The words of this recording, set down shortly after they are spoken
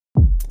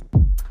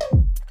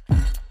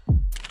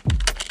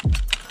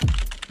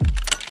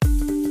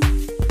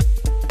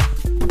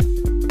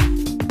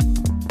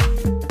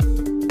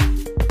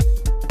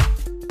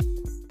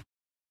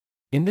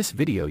this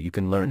video you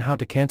can learn how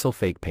to cancel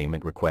fake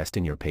payment request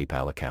in your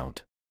PayPal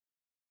account.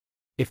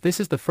 If this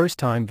is the first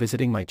time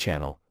visiting my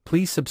channel,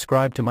 please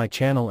subscribe to my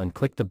channel and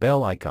click the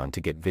bell icon to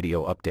get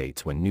video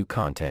updates when new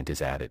content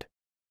is added.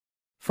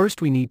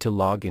 First we need to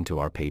log into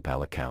our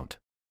PayPal account.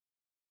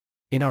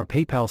 In our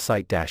PayPal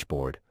site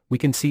dashboard, we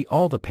can see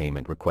all the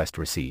payment requests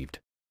received.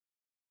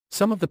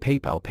 Some of the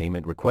PayPal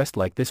payment requests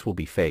like this will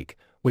be fake,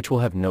 which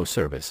will have no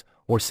service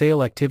or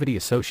sale activity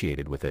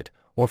associated with it,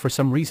 or for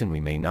some reason we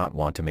may not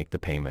want to make the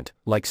payment,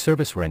 like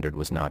service rendered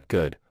was not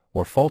good,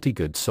 or faulty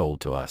goods sold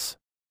to us.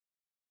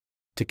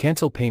 To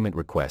cancel payment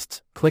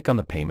requests, click on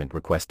the payment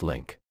request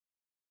link.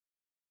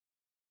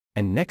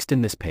 And next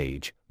in this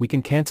page, we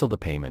can cancel the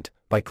payment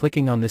by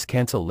clicking on this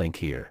cancel link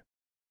here.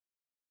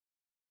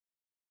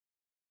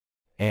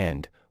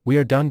 And we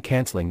are done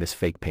canceling this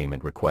fake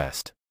payment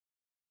request.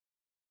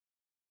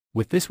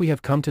 With this we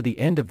have come to the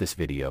end of this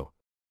video.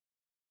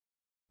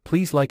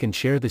 Please like and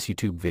share this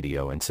YouTube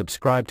video and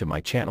subscribe to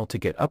my channel to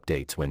get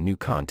updates when new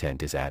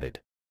content is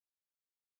added.